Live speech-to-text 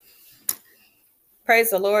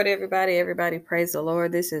Praise the Lord, everybody. Everybody praise the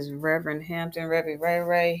Lord. This is Reverend Hampton, Reverend Ray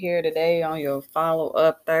Ray here today on your Follow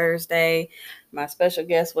Up Thursday. My special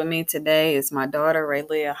guest with me today is my daughter,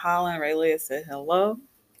 Rayleah Holland. Rayleah said hello.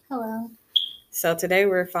 Hello. So today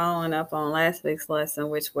we're following up on last week's lesson,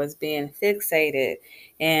 which was being fixated.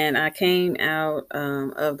 And I came out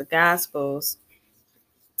of the Gospels,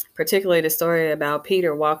 particularly the story about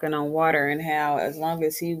Peter walking on water and how as long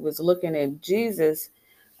as he was looking at Jesus,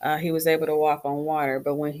 he was able to walk on water.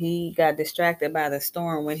 But when he got distracted by the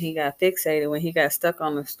storm, when he got fixated, when he got stuck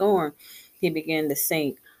on the storm, he began to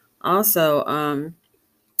sink. Also,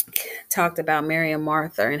 talked about Mary and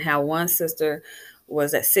Martha and how one sister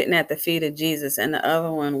was sitting at the feet of Jesus and the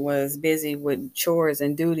other one was busy with chores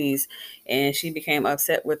and duties. And she became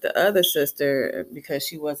upset with the other sister because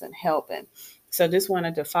she wasn't helping. So just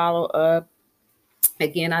wanted to follow up.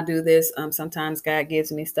 Again, I do this. Sometimes God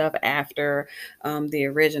gives me stuff after the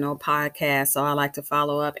original podcast. So I like to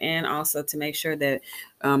follow up and also to make sure that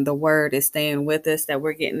the word is staying with us, that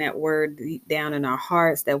we're getting that word deep down in our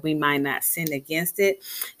hearts, that we might not sin against it.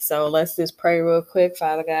 So let's just pray real quick.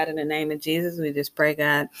 Father God, in the name of Jesus, we just pray,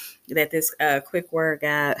 God, that this quick word,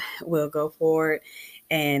 God, will go forward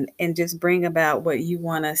and just bring about what you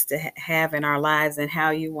want us to have in our lives and how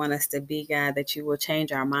you want us to be, God, that you will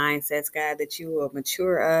change our mindsets, God, that you will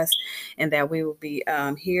mature us and that we will be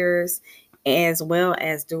hearers as well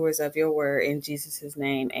as doers of your word. In Jesus'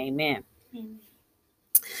 name, amen. Amen.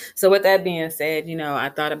 So with that being said, I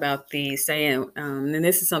thought about the saying, and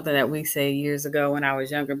this is something that we say years ago when I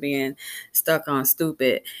was younger, being stuck on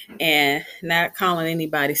stupid, and not calling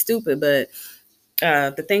anybody stupid, but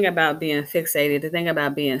the thing about being fixated, the thing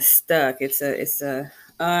about being stuck, it's an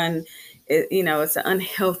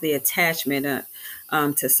unhealthy attachment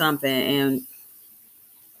to something. And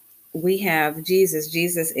we have Jesus.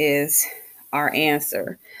 Jesus is our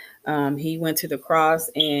answer. He went to the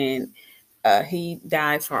cross and he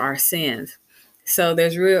died for our sins. So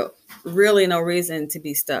there's really no reason to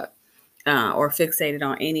be stuck or fixated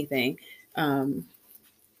on anything.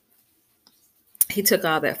 He took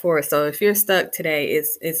all that for us. So if you're stuck today,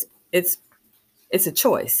 it's a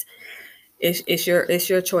choice. It's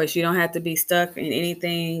your choice. You don't have to be stuck in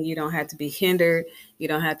anything. You don't have to be hindered. You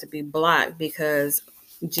don't have to be blocked because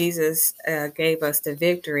Jesus gave us the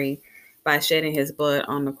victory by shedding his blood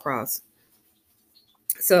on the cross.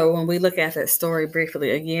 So when we look at that story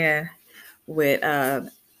briefly again with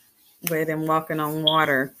him walking on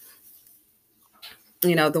water,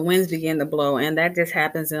 the winds begin to blow, and that just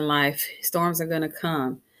happens in life. Storms are going to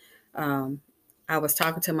come. Um, I was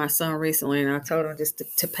talking to my son recently, and I told him just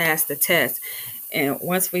to pass the test. And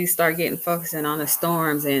once we start getting focusing on the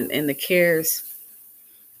storms and the cares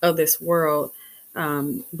of this world,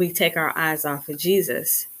 we take our eyes off of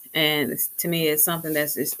Jesus. And to me, it's something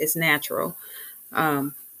it's natural,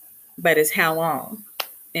 but it's how long.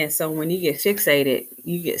 And so when you get fixated,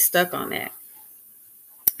 you get stuck on that.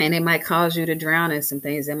 And it might cause you to drown in some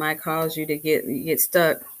things. It might cause you to get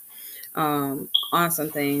stuck on some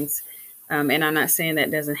things. And I'm not saying that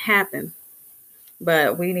doesn't happen,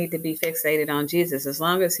 but we need to be fixated on Jesus. As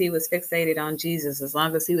long as he was fixated on Jesus, as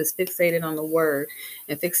long as he was fixated on the word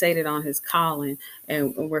and fixated on his calling,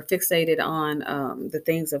 and we're fixated on the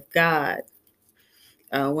things of God,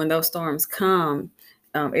 when those storms come,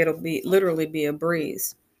 it'll be literally be a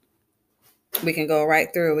breeze. We can go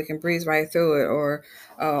right through it. We can breeze right through it. Or,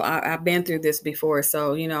 I've been through this before.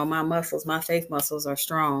 So, my faith muscles are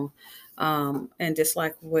strong. And just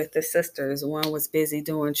like with the sisters, one was busy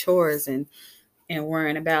doing chores and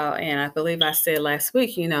worrying about, and I believe I said last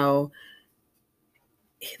week,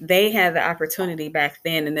 they had the opportunity back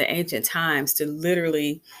then in the ancient times to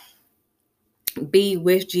literally be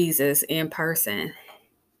with Jesus in person.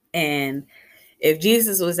 And if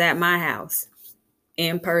Jesus was at my house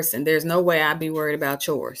in person, there's no way I'd be worried about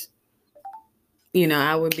chores.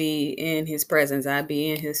 I would be in his presence. I'd be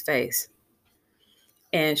in his face.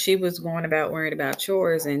 And she was going about worried about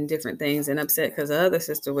chores and different things and upset because the other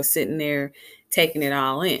sister was sitting there taking it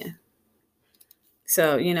all in.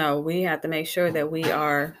 So, we have to make sure that we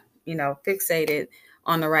are, fixated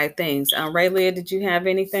on the right things. Rayleah, did you have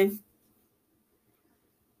anything?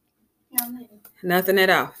 No. Nothing at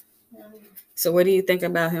all. No. So what do you think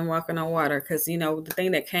about him walking on water? Because, the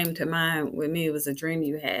thing that came to mind with me was a dream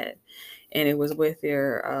you had. And it was with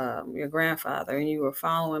your grandfather, and you were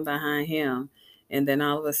following behind him. And then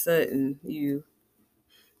all of a sudden, you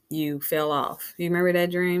fell off. You remember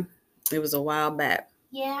that dream? It was a while back.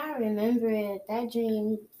 Yeah, I remember it. That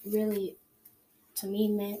dream really, to me,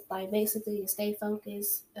 meant basically to stay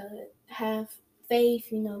focused, have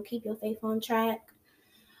faith, keep your faith on track.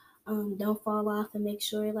 Don't fall off, and make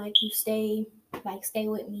sure like you stay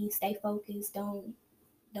with me, stay focused. Don't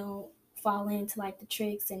fall into like the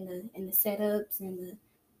tricks and the setups and the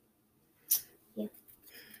yeah.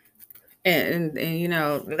 And you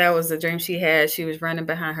know, that was the dream she had. She was running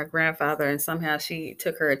behind her grandfather, and somehow she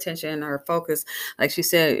took her attention, her focus, like she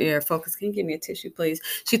said, yeah, focus. Can you give me a tissue, please?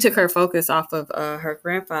 She took her focus off of her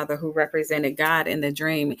grandfather, who represented God in the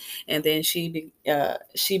dream, and then she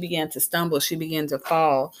began to stumble. She began to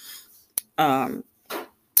fall. Um,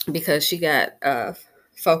 because she got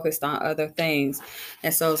focused on other things.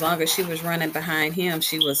 And so as long as she was running behind him,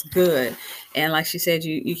 she was good. And like she said,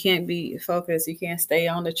 you can't be focused, you can't stay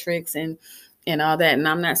on the tricks and all that. And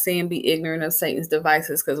I'm not saying be ignorant of Satan's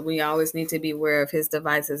devices, because we always need to be aware of his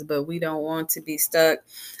devices, but we don't want to be stuck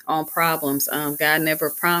on problems. God never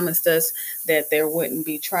promised us that there wouldn't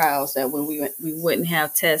be trials, that when we wouldn't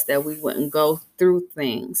have tests, that we wouldn't go through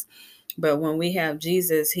things. But when we have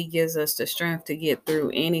Jesus, he gives us the strength to get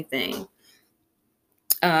through anything.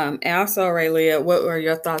 And also, Raylia, what were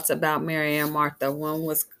your thoughts about Mary and Martha? One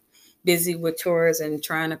was busy with chores and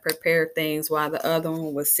trying to prepare things, while the other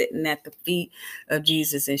one was sitting at the feet of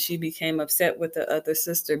Jesus. And she became upset with the other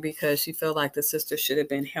sister because she felt like the sister should have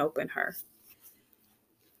been helping her.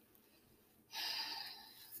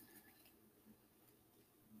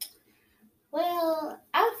 Well,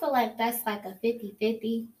 I feel like that's like a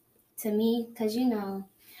 50-50 to me, because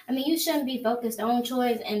I mean, you shouldn't be focused on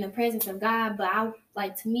chores in the presence of God, but I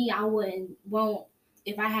like, to me, I wouldn't want,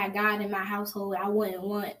 if I had God in my household, I wouldn't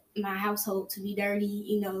want my household to be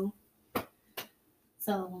dirty.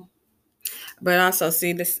 So, But also,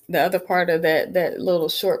 see, this the other part of that little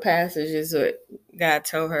short passage is what God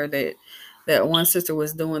told her, that one sister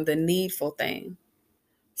was doing the needful thing.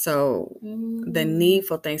 So the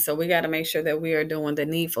needful thing. So we got to make sure that we are doing the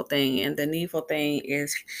needful thing. And the needful thing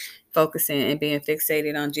is focusing and being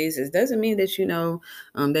fixated on Jesus. Doesn't mean that,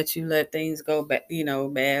 that you let things go back,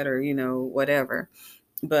 bad, or, whatever.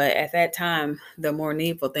 But at that time, the more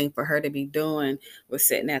needful thing for her to be doing was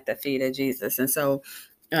sitting at the feet of Jesus. And so,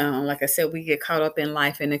 like I said, we get caught up in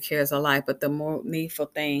life and the cares of life. But the more needful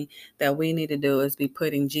thing that we need to do is be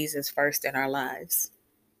putting Jesus first in our lives.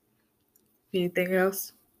 Anything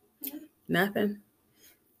else? Nothing?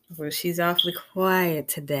 Well, she's awfully quiet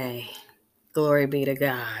today. Glory be to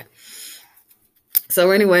God.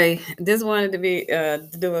 So anyway, just wanted to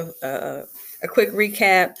do a quick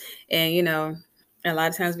recap, and a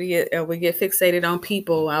lot of times we get fixated on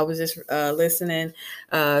people. I was just listening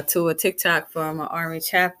to a TikTok from an Army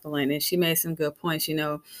chaplain, and she made some good points.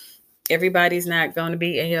 Everybody's not going to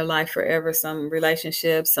be in your life forever. Some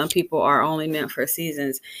relationships, some people are only meant for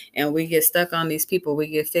seasons, and we get stuck on these people. We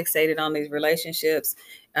get fixated on these relationships.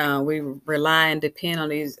 We rely and depend on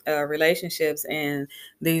these relationships, and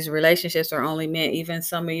these relationships are only meant, even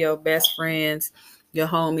some of your best friends, your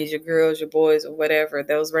homies, your girls, your boys, or whatever,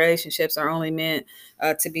 those relationships are only meant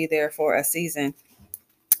to be there for a season.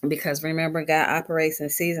 Because remember, God operates in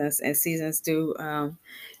seasons, and seasons do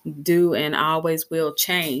and always will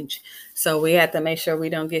change. So we have to make sure we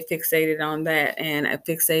don't get fixated on that, and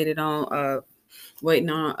fixated on waiting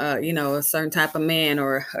on a certain type of man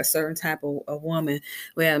or a certain type of a woman.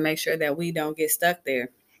 We have to make sure that we don't get stuck there.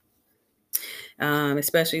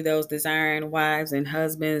 Especially those desiring wives and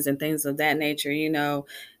husbands and things of that nature.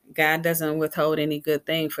 God doesn't withhold any good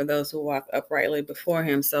thing for those who walk uprightly before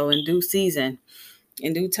him. So in due season,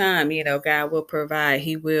 in due time, God will provide.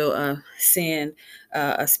 He will send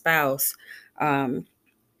a spouse.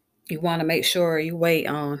 You want to make sure you wait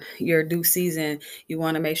on your due season. You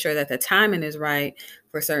want to make sure that the timing is right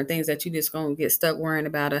for certain things, that you just going to get stuck worrying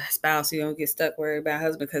about a spouse. You don't get stuck worrying about a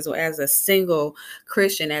husband. Because as a single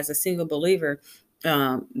Christian, as a single believer,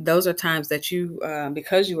 those are times that you,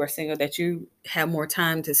 because you are single, that you have more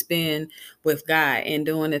time to spend with God and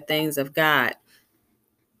doing the things of God.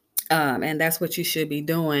 And that's what you should be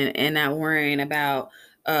doing, and not worrying about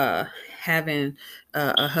uh, having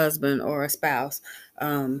a husband or a spouse.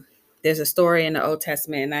 There's a story in the Old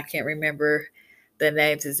Testament, and I can't remember the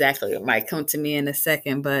names exactly. It might come to me in a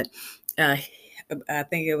second, but uh, I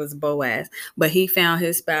think it was Boaz. But he found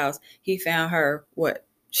his spouse. He found her. What?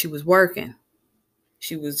 She was working.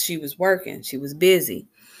 She was working. She was busy.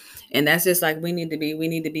 And that's just like we need to be. We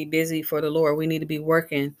need to be busy for the Lord. We need to be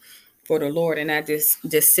working for the Lord, and not just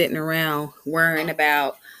sitting around worrying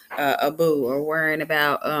about a boo, or worrying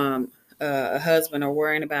about a husband, or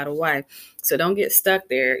worrying about a wife. So don't get stuck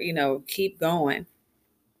there. Keep going.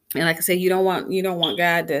 And like I said, you don't want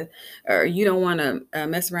God to, or you don't want to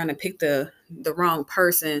mess around and pick the wrong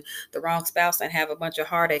person, the wrong spouse, and have a bunch of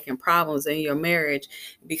heartache and problems in your marriage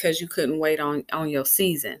because you couldn't wait on your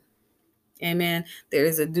season. Amen. There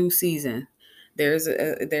is a due season. There's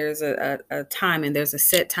a time, and there's a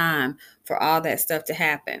set time for all that stuff to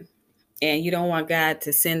happen. And you don't want God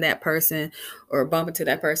to send that person or bump into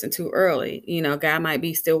that person too early. God might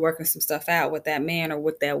be still working some stuff out with that man or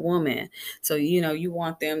with that woman. So, you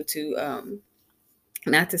want them to,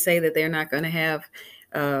 not to say that they're not going to have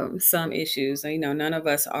some issues. None of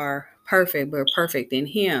us are perfect. We're perfect in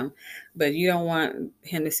Him, but you don't want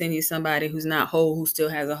Him to send you somebody who's not whole, who still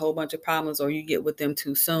has a whole bunch of problems, or you get with them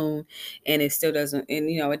too soon, and it still doesn't, and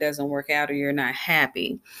it doesn't work out, or you're not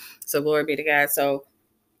happy. So glory be to God. So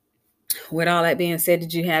with all that being said,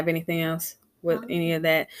 did you have anything else with any of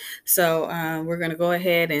that? So we're going to go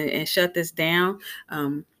ahead and shut this down.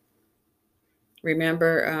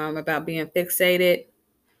 Remember about being fixated.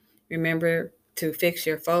 Remember to fix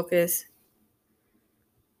your focus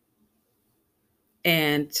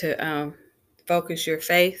and to focus your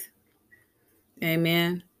faith.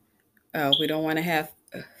 Amen. We don't want to have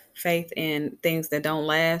faith in things that don't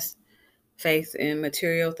last, faith in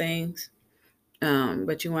material things,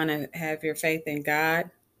 but you want to have your faith in God.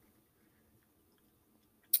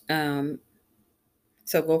 Um,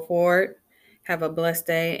 so go forward. Have a blessed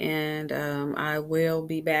day, and I will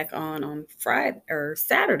be back on Friday or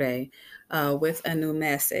Saturday with a new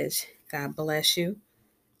message. God bless you.